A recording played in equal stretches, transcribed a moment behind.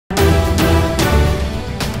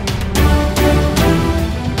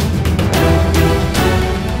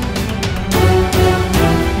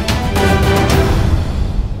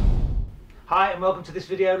and welcome to this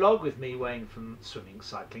video log with me, Wayne, from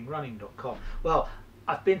swimmingcyclingrunning.com. Well,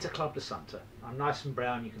 I've been to Club de Santa. I'm nice and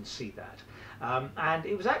brown, you can see that. And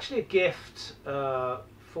it was actually a gift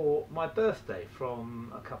for my birthday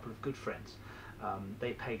from a couple of good friends.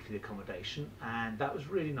 They paid for the accommodation, and that was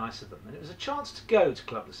really nice of them. And it was a chance to go to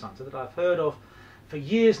Club de Santa that I've heard of for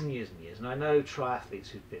years and years and years, and I know triathletes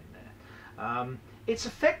who've been there. It's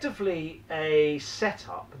effectively a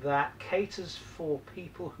setup that caters for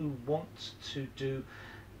people who want to do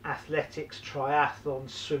athletics, triathlon,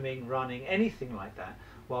 swimming, running, anything like that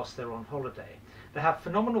whilst they're on holiday. They have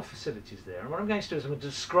phenomenal facilities there, and what I'm going to do is I'm going to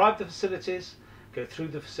describe the facilities, go through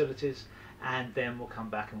the facilities, and then we'll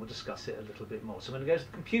come back and we'll discuss it a little bit more. So I'm going to go to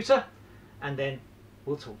the computer and then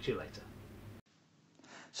we'll talk to you later.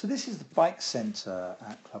 So this is the bike centre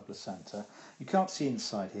at Club de Santa. You can't see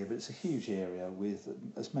inside here, but it's a huge area with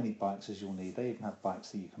as many bikes as you'll need. They even have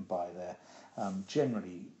bikes that you can buy there.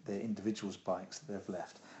 Generally, they're individuals' bikes that they've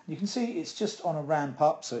left. You can see it's just on a ramp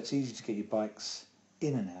up, so it's easy to get your bikes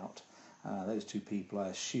in and out. Those two people, I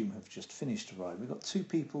assume, have just finished a ride. We've got two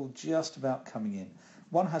people just about coming in.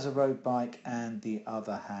 One has a road bike and the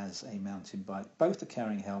other has a mountain bike. Both are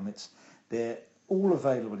carrying helmets. They're all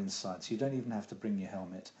available inside, so you don't even have to bring your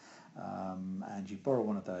helmet. And you borrow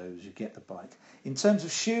one of those, you get the bike. In terms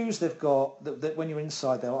of shoes, they've got, when you're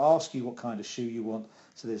inside, they'll ask you what kind of shoe you want,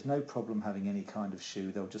 so there's no problem having any kind of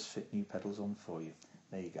shoe. They'll just fit new pedals on for you.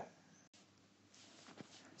 There you go.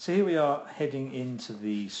 So here we are heading into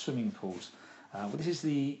the swimming pools. Well, this is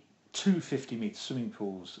the two 50-metre swimming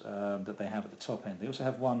pools that they have at the top end. They also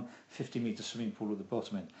have one 50-metre swimming pool at the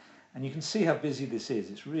bottom end. And you can see how busy this is.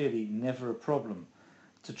 It's really never a problem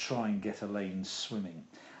to try and get a lane swimming.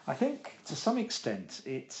 I think to some extent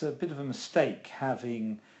it's a bit of a mistake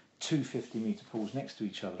having two 50-metre pools next to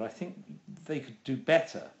each other. I think they could do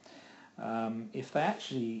better if they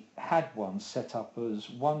actually had one set up as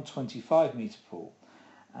one 25-metre pool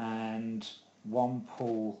and one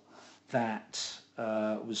pool that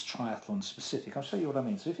was triathlon specific. I'll show you what I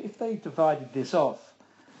mean. So if they divided this off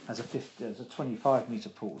as a 25-metre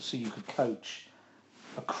pool, so you could coach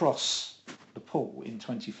across the pool in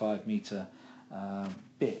 25-metre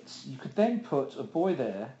bits, you could then put a boy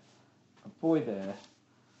there, a boy there,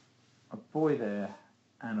 a boy there,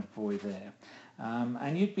 and a boy there,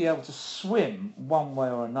 and you'd be able to swim one way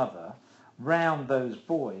or another round those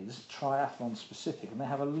buoys, triathlon specific. And they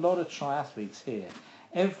have a lot of triathletes here.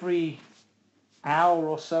 Every hour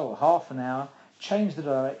or so, or half an hour, change the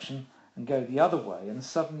direction and go the other way, and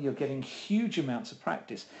suddenly you're getting huge amounts of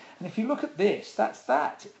practice. And if you look at this,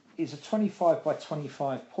 that is a 25 by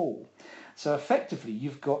 25 pool. So effectively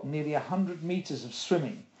you've got nearly 100 metres of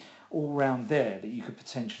swimming all round there that you could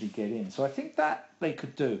potentially get in. So I think that they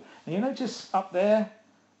could do. And you notice up there,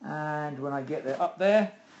 and when I get there up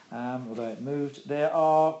there, although it moved, there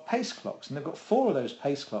are pace clocks, and they've got 4 of those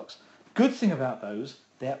pace clocks. Good thing about those,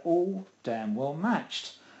 they're all damn well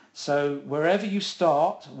matched. So wherever you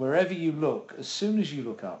start, wherever you look, as soon as you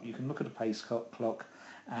look up, you can look at a pace clock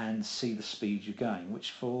and see the speed you're going,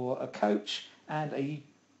 which for a coach and a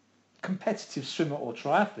competitive swimmer or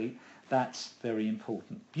triathlete, that's very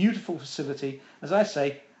important. Beautiful facility, as I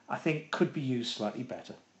say, I think could be used slightly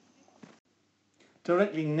better.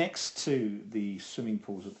 Directly next to the swimming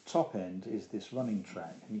pools at the top end is this running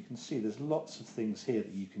track, and you can see there's lots of things here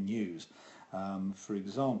that you can use. For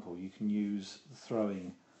example, you can use the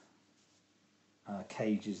throwing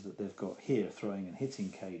cages that they've got here, throwing and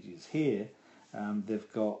hitting cages. Here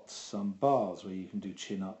they've got some bars where you can do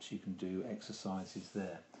chin-ups, you can do exercises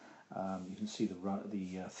there. You can see the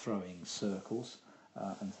throwing circles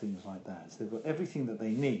and things like that. So they've got everything that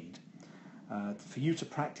they need for you to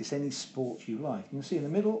practice any sport you like. You can see in the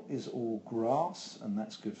middle is all grass, and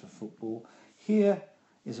that's good for football. Here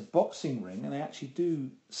is a boxing ring, and they actually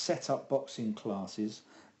do set up boxing classes.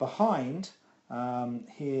 Behind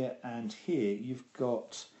here and here you've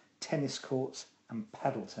got tennis courts and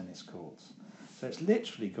paddle tennis courts. So it's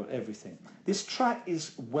literally got everything. This track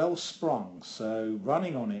is well sprung, so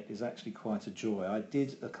running on it is actually quite a joy. I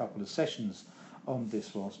did a couple of sessions on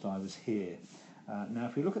this whilst I was here. Now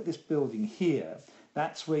if we look at this building here,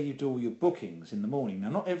 that's where you do all your bookings in the morning. Now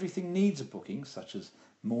not everything needs a booking, such as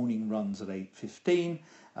morning runs at 8:15,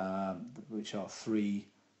 which are 3,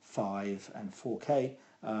 5 and 4K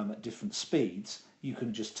at different speeds. You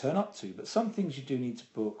can just turn up to, but some things you do need to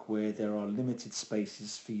book where there are limited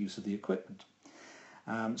spaces for use of the equipment.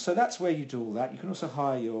 So that's where you do all that. You can also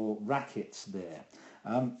hire your rackets there.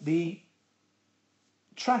 The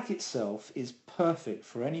track itself is perfect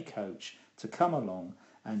for any coach to come along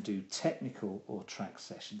and do technical or track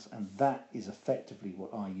sessions, and that is effectively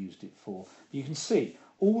what I used it for. You can see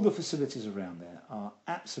all the facilities around there are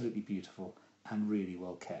absolutely beautiful and really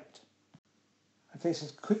well kept. Okay, so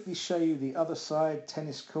to quickly show you the other side,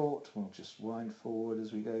 tennis court. We'll just wind forward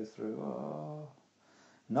as we go through. Oh,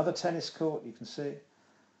 another tennis court, you can see.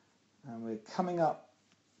 And we're coming up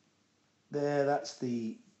there, that's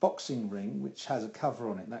the boxing ring, which has a cover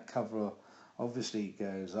on it. That cover obviously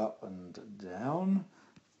goes up and down.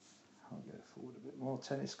 I'll go forward a bit more,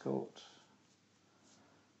 tennis court.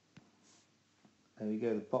 There we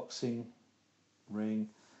go, the boxing ring.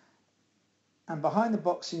 And behind the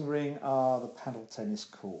boxing ring are the paddle tennis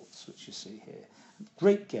courts, which you see here.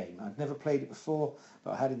 Great game. I've never played it before,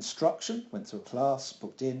 but I had instruction, went to a class,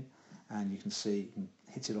 booked in, and you can see you can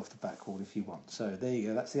hit it off the backboard if you want. So there you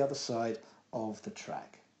go, that's the other side of the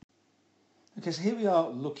track. Okay, so here we are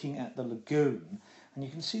looking at the lagoon, and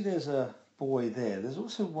you can see there's a buoy there. There's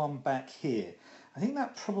also one back here. I think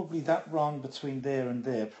that probably that run between there and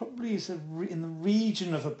there probably is in the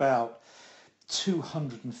region of about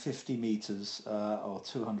 250 metres or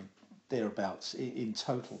 200 thereabouts in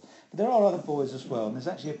total. But there are other buoys as well, and there's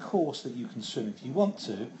actually a course that you can swim if you want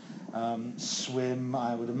to swim.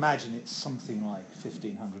 I would imagine it's something like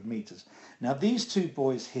 1,500 metres. Now these two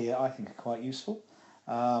buoys here I think are quite useful.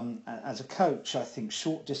 As a coach, I think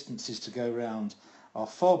short distances to go around are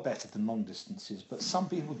far better than long distances, but some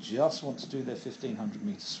people just want to do their 1,500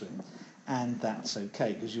 metre swim, and that's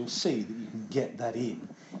okay, because you'll see that you can get that in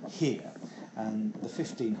here. And the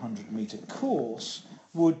 1,500 metre course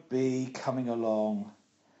would be coming along,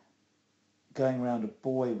 going around a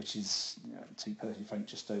buoy, which is, to be perfectly frank,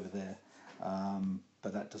 just over there,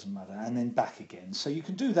 but that doesn't matter, and then back again. So you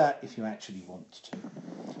can do that if you actually want to.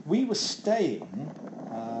 We were staying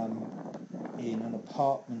in an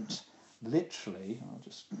apartment, literally, I'll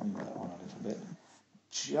just move that on a little bit,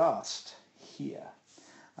 just here.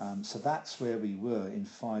 So that's where we were in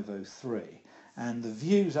 503. And the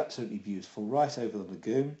view's absolutely beautiful, right over the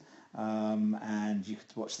lagoon, and you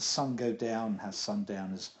could watch the sun go down and have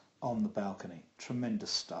sundowners on the balcony.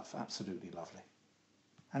 Tremendous stuff, absolutely lovely.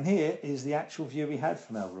 And here is the actual view we had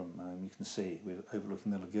from our room. You can see we're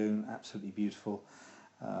overlooking the lagoon, absolutely beautiful,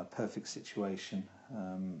 perfect situation,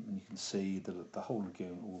 and you can see the whole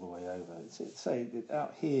lagoon all the way over. Say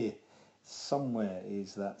out here somewhere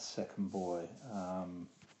is that second buoy. I'm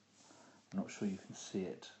not sure you can see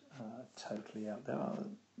it totally out there.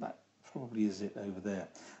 That probably is it over there.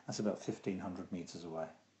 That's about 1,500 metres away.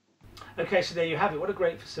 Okay, so there you have it. What a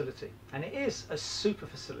great facility. And it is a super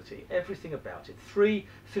facility, everything about it. 3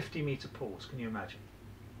 50-metre pools, can you imagine?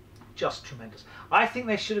 Just tremendous. I think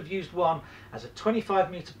they should have used one as a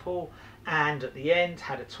 25-metre pool, and at the end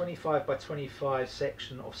had a 25 by 25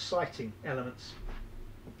 section of sighting elements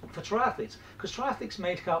for triathletes, because triathletes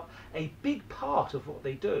make up a big part of what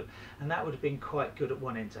they do, and that would have been quite good at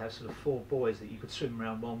one end to have sort of 4 buoys that you could swim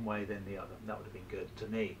around one way then the other. That would have been good to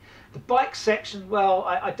me. The bike section, well,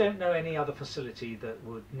 I don't know any other facility that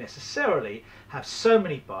would necessarily have so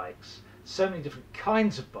many bikes, so many different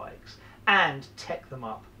kinds of bikes, and tech them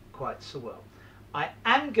up quite so well. I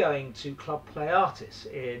am going to Club Play Artis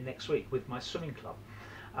next week with my swimming club.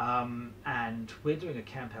 And we're doing a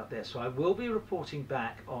camp out there, so I will be reporting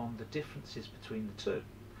back on the differences between the two.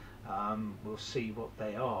 We'll see what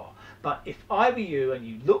they are. But if I were you and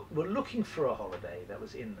you were looking for a holiday that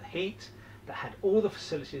was in the heat, that had all the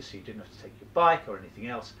facilities so you didn't have to take your bike or anything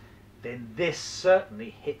else, then this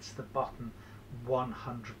certainly hits the button 100%.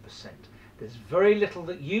 There's very little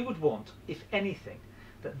that you would want, if anything,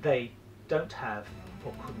 that they don't have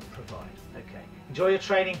or couldn't provide. Okay, enjoy your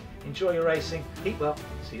training, enjoy your racing, eat well,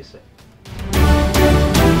 see you soon.